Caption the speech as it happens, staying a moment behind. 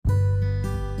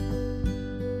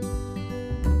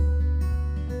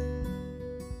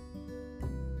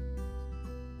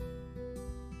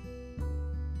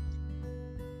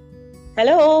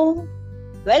Hello,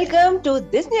 welcome to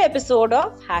this new episode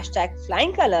of Hashtag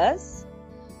Flying Colors,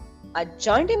 a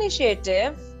joint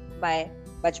initiative by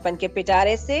Bachpan Ke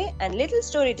Pitare Se and Little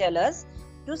Storytellers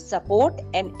to support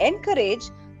and encourage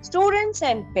students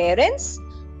and parents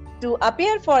to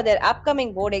appear for their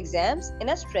upcoming board exams in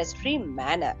a stress-free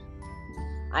manner.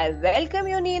 I welcome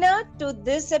you, Nina, to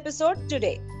this episode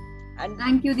today. And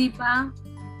thank you, Deepa.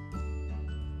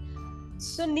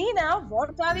 So, Nina,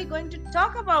 what are we going to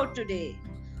talk about today?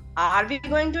 Are we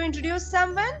going to introduce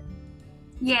someone?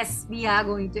 Yes, we are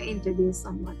going to introduce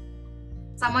someone.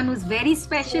 Someone who's very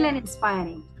special and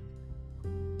inspiring.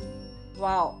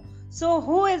 Wow. So,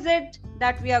 who is it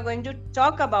that we are going to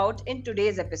talk about in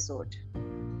today's episode?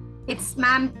 It's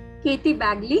Ma'am Katie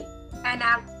Bagley, an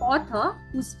author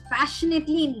who's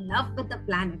passionately in love with the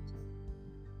planet.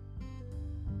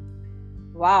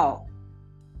 Wow.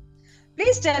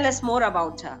 Please tell us more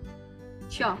about her.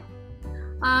 Sure.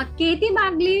 Katie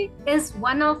Bagley is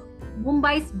one of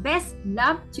Mumbai's best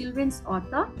loved children's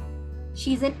author.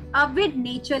 She's an avid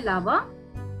nature lover.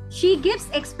 She gives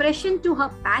expression to her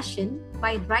passion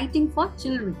by writing for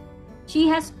children. She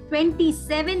has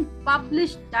 27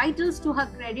 published titles to her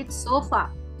credit so far,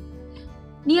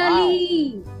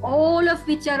 nearly all of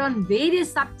which are on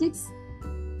various subjects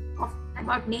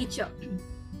about nature.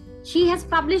 She has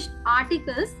published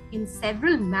articles in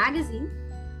several magazines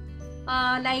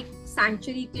like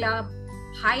Sanctuary Club,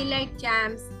 Highlight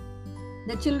Jams,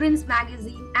 the Children's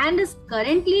Magazine, and is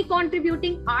currently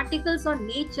contributing articles on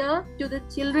nature to the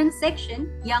children's section,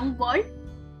 Young World,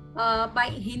 by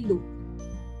Hindu.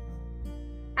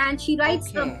 And she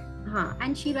writes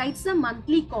a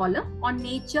monthly column on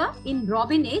nature in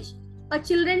Robin Age, a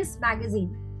children's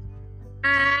magazine.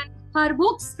 And her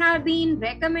books have been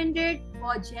recommended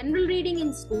for general reading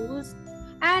in schools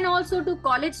and also to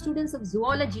college students of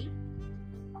zoology.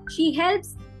 She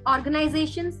helps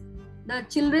organizations, the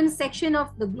children's section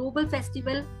of the global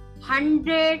festival,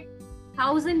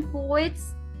 100,000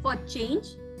 Poets for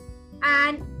Change,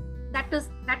 and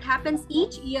that happens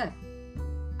each year.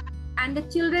 And the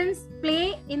children's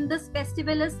play in this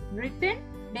festival is written,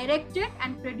 directed,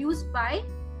 and produced by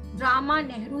Drama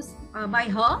Nehru by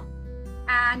her.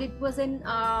 And it was in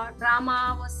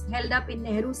drama was held up in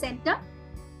Nehru Center.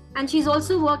 And she's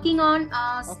also working on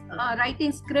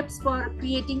writing scripts for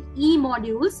creating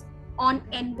e-modules on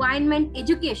environment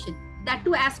education. That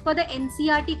too as per the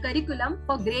NCERT curriculum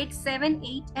for grades 7,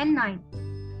 8 and 9.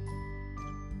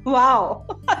 Wow,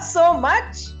 so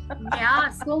much. Yeah,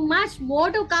 so much more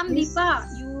to come, Deepa.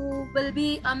 You will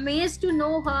be amazed to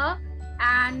know her,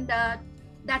 and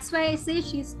that's why I say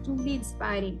she's truly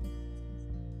inspiring.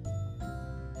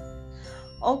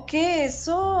 Okay,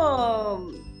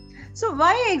 so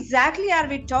why exactly are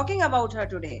we talking about her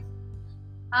today?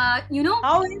 How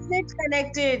is it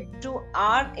connected to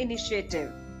our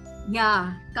initiative?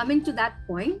 Yeah, coming to that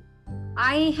point,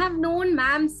 I have known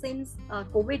ma'am since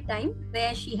COVID time,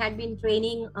 where she had been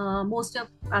training most of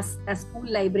us as school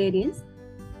librarians,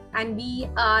 and we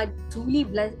are truly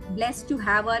blessed to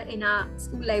have her in our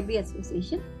school library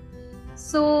association.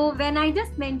 So when I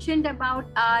just mentioned about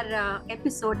our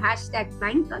episode hashtag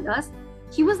Flying Colors,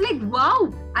 she was like, wow,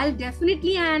 I'll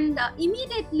definitely. And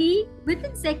immediately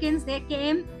within seconds there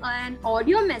came an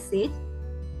audio message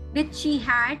which she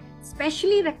had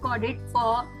specially recorded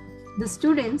for the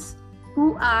students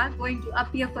who are going to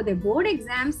appear for their board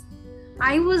exams.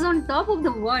 I was on top of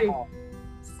the world.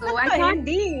 So I thought,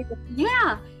 indeed.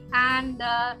 Yeah. And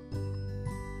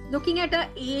looking at her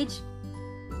age,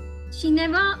 she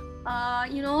never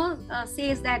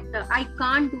says that I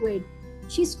can't do it.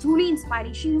 She's truly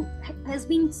inspiring. She has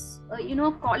been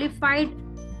qualified.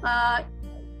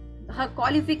 Her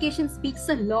qualification speaks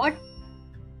a lot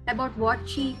about what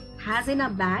she has in her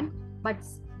bag, but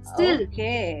still,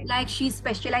 like she's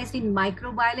specialized in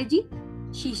microbiology.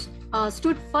 She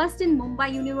stood first in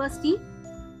Mumbai University,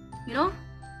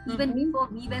 even before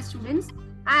we were students,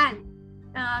 and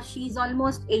she's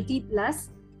almost 80 plus.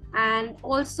 And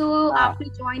also after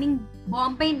joining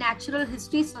Bombay Natural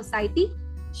History Society,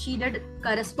 she did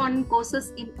corresponding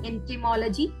courses in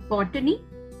entomology, botany,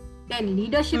 then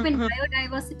leadership in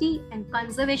biodiversity and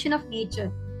conservation of nature.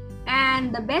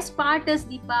 And the best part is,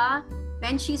 Deepa,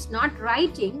 when she's not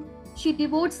writing, she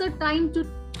devotes her time to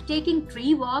taking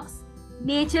tree walks,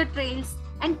 nature trails,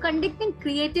 and conducting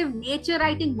creative nature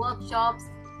writing workshops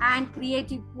and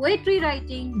creative poetry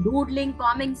writing, doodling,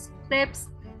 comic strips,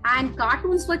 and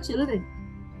cartoons for children.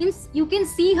 You can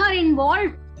see her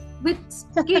involved with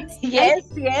kids. Yes.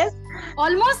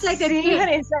 Almost like a kid. Her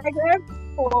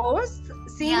Instagram posts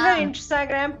seen her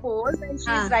Instagram post, and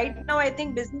she's right now, I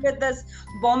think, busy with this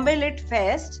Bombay Lit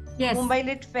Fest, Mumbai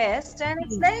Lit Fest, and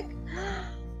it's like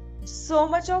so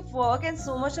much of work and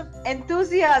so much of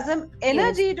enthusiasm,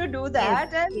 energy to do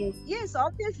that. And yes,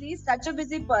 obviously, such a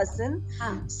busy person,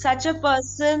 such a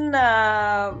person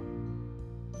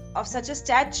of such a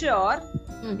stature,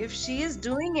 if she is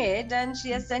doing it and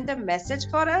she has sent a message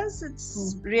for us,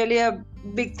 it's really a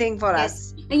big thing for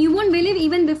us. And you won't believe,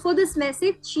 even before this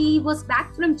message, she was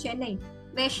back from Chennai,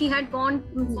 where she had gone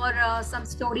for some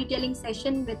storytelling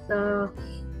session with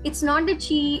it's not that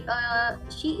she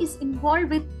is involved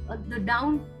with the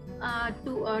down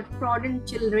to trodden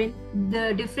children,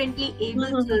 the differently able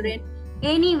children,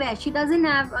 anywhere. She doesn't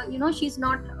have she's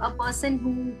not a person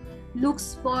who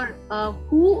looks for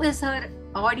who is her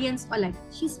audience or like.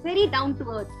 She's very down to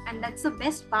earth, and that's the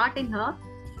best part in her.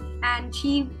 And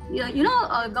she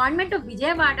government of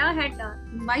Vijayawada had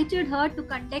invited her to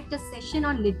conduct a session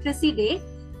on Literacy Day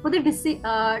for the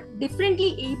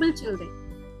differently able children,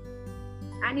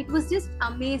 and it was just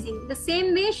amazing. The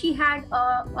same way she had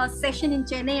a session in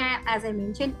Chennai, as I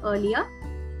mentioned earlier,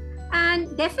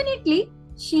 and definitely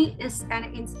she is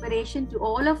an inspiration to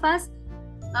all of us.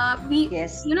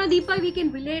 Deepa, we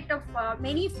can relate of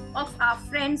many of our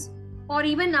friends or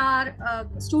even our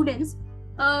students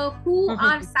who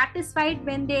are satisfied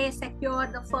when they secure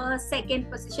the first,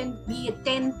 second position, be it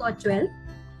 10th or 12th.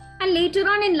 And later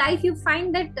on in life, you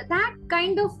find that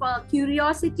kind of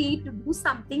curiosity to do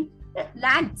something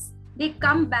lags. They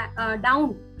come back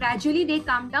down. Gradually, they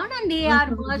come down and they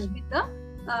are merged with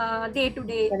the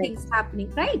day-to-day things happening,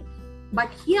 right? But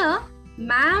here,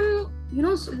 ma'am,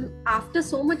 after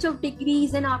so much of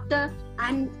degrees and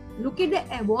look at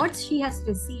the awards she has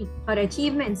received, her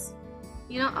achievements.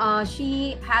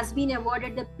 She has been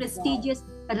awarded the prestigious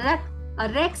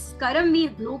Rex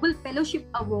Karamveer Global Fellowship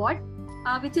Award,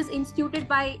 which is instituted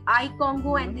by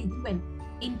iCongo and the UN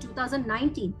in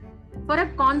 2019 for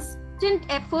her constant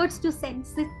efforts to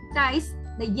sensitize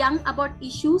the young about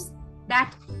issues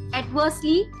that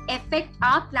adversely affect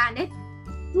our planet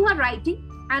through her writing,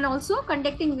 and also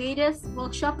conducting various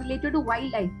workshops related to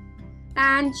wildlife.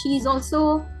 And she is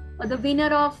also the winner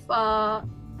of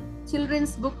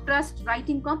Children's Book Trust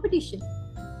Writing Competition.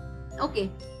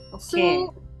 Okay.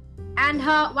 So, and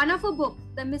one of her book,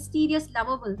 The Mysterious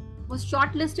Lovable, was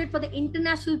shortlisted for the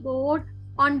International Board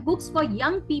on Books for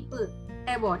Young People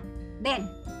Award. Then,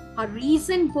 her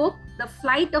recent book, The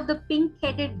Flight of the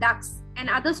Pink-Headed Ducks and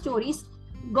Other Stories,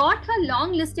 got her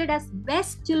long-listed as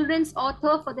Best Children's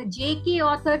Author for the JK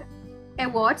Author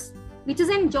Awards, which is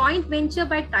a joint venture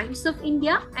by Times of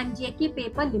India and JK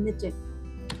Paper Limited.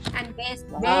 And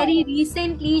very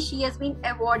recently, she has been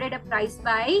awarded a prize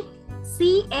by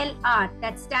CLR,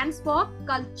 that stands for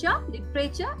Culture,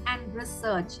 Literature and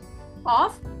Research,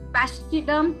 of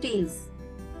Pachyderm Tales,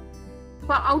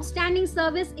 for outstanding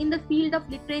service in the field of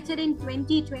literature in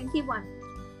 2021.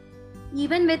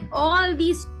 Even with all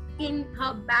these in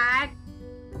her bag,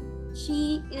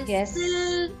 she is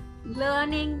still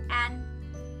learning and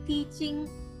teaching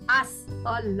us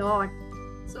a lot.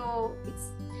 So it's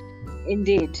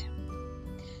indeed,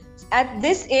 at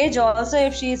this age also,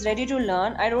 if she is ready to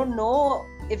learn, I don't know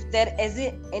if there is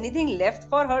anything left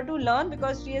for her to learn,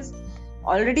 because she is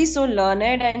already so learned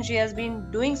and she has been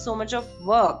doing so much of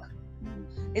work.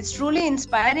 It's truly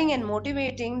inspiring and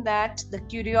motivating that the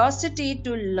curiosity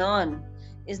to learn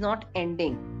is not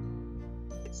ending.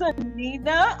 So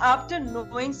Nina, after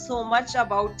knowing so much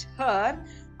about her,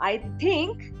 I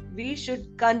think we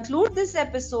should conclude this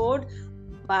episode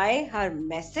by her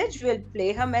message. We'll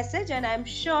play her message, and I'm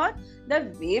sure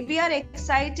the way we are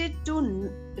excited to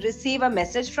receive a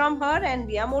message from her and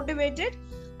we are motivated,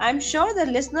 I'm sure the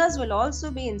listeners will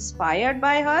also be inspired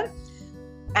by her,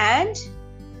 and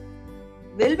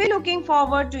we'll be looking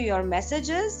forward to your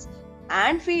messages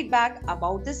and feedback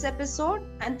about this episode.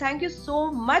 And thank you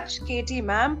so much, Katie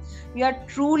ma'am. You are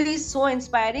truly so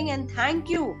inspiring, and thank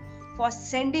you for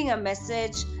sending a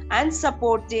message and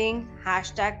supporting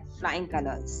 #Flying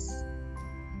Colors.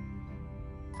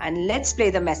 And let's play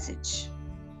the message.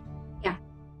 Yeah.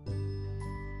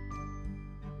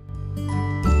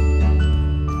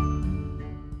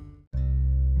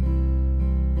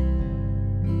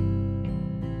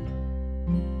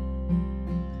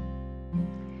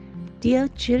 Dear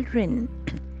children,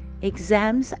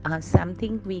 exams are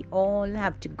something we all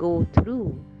have to go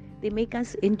through. They make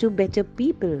us into better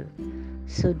people.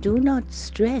 So do not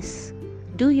stress.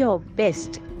 Do your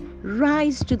best.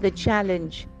 Rise to the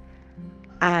challenge.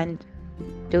 And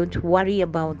don't worry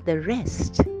about the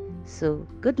rest. So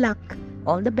good luck.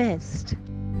 All the best.